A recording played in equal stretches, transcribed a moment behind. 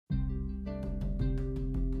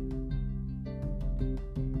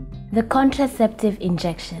The contraceptive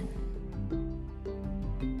injection.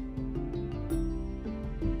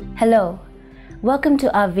 Hello, welcome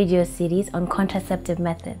to our video series on contraceptive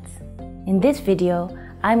methods. In this video,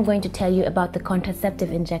 I'm going to tell you about the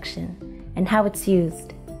contraceptive injection and how it's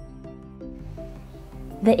used.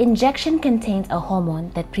 The injection contains a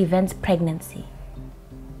hormone that prevents pregnancy.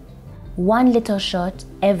 One little shot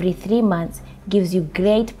every 3 months gives you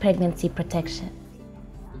great pregnancy protection.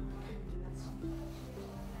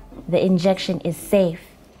 The injection is safe,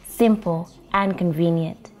 simple, and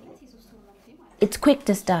convenient. It's quick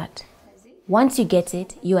to start. Once you get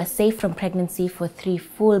it, you are safe from pregnancy for 3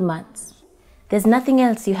 full months. There's nothing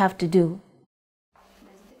else you have to do.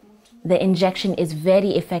 The injection is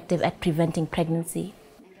very effective at preventing pregnancy,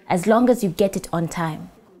 as long as you get it on time.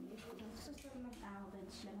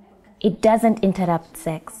 It doesn't interrupt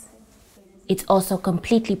sex. It's also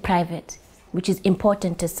completely private, which is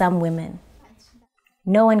important to some women.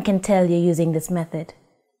 No one can tell you're using this method.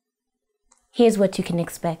 Here's what you can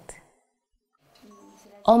expect.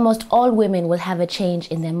 Almost all women will have a change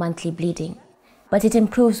in their monthly bleeding, but it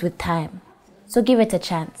improves with time, so give it a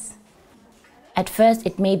chance. At first,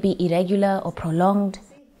 it may be irregular or prolonged.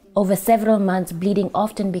 Over several months, bleeding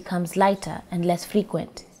often becomes lighter and less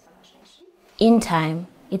frequent. In time,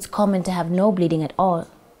 it's common to have no bleeding at all.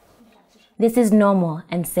 This is normal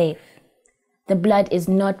and safe. The blood is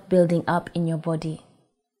not building up in your body.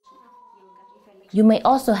 You may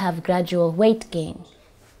also have gradual weight gain,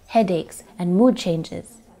 headaches, and mood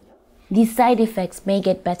changes. These side effects may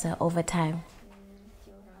get better over time.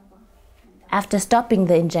 After stopping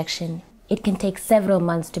the injection, it can take several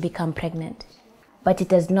months to become pregnant, but it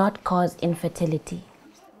does not cause infertility.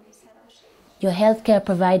 Your healthcare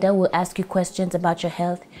provider will ask you questions about your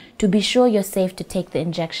health to be sure you're safe to take the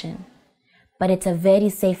injection, but it's a very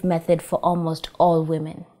safe method for almost all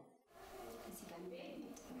women.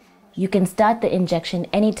 You can start the injection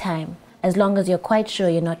anytime, as long as you're quite sure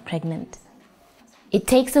you're not pregnant. It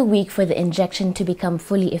takes a week for the injection to become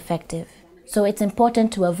fully effective, so it's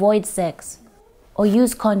important to avoid sex or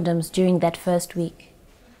use condoms during that first week.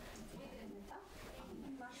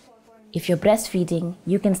 If you're breastfeeding,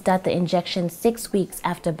 you can start the injection 6 weeks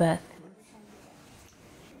after birth.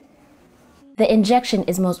 The injection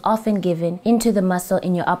is most often given into the muscle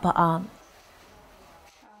in your upper arm.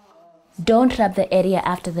 Don't rub the area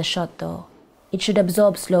after the shot though. It should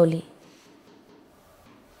absorb slowly.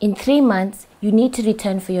 In 3 months, you need to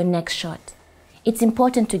return for your next shot. It's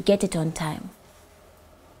important to get it on time.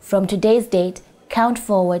 From today's date, count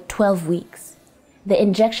forward 12 weeks. The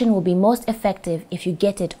injection will be most effective if you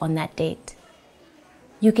get it on that date.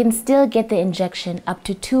 You can still get the injection up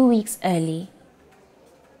to 2 weeks early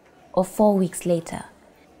or 4 weeks later.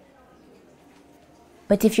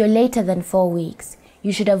 But if you're later than 4 weeks,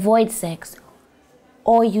 you should avoid sex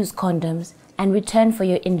or use condoms and return for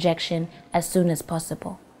your injection as soon as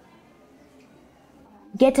possible.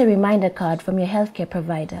 Get a reminder card from your healthcare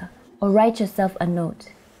provider or write yourself a note.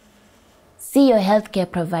 See your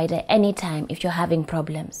healthcare provider anytime if you're having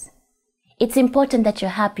problems. It's important that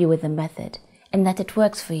you're happy with the method and that it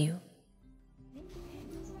works for you.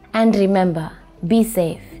 And remember, be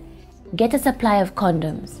safe. Get a supply of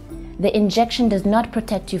condoms. The injection does not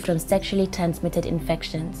protect you from sexually transmitted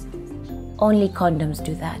infections. Only condoms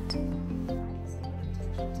do that.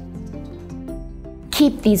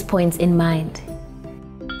 Keep these points in mind.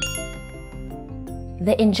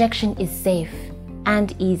 The injection is safe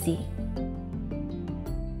and easy.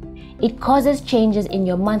 It causes changes in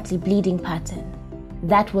your monthly bleeding pattern.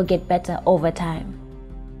 That will get better over time.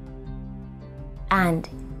 And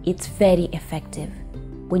it's very effective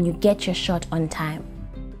when you get your shot on time.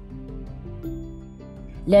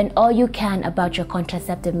 Learn all you can about your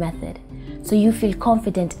contraceptive method so you feel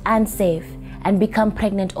confident and safe and become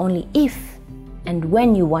pregnant only if and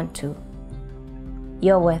when you want to.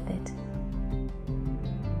 You're worth it.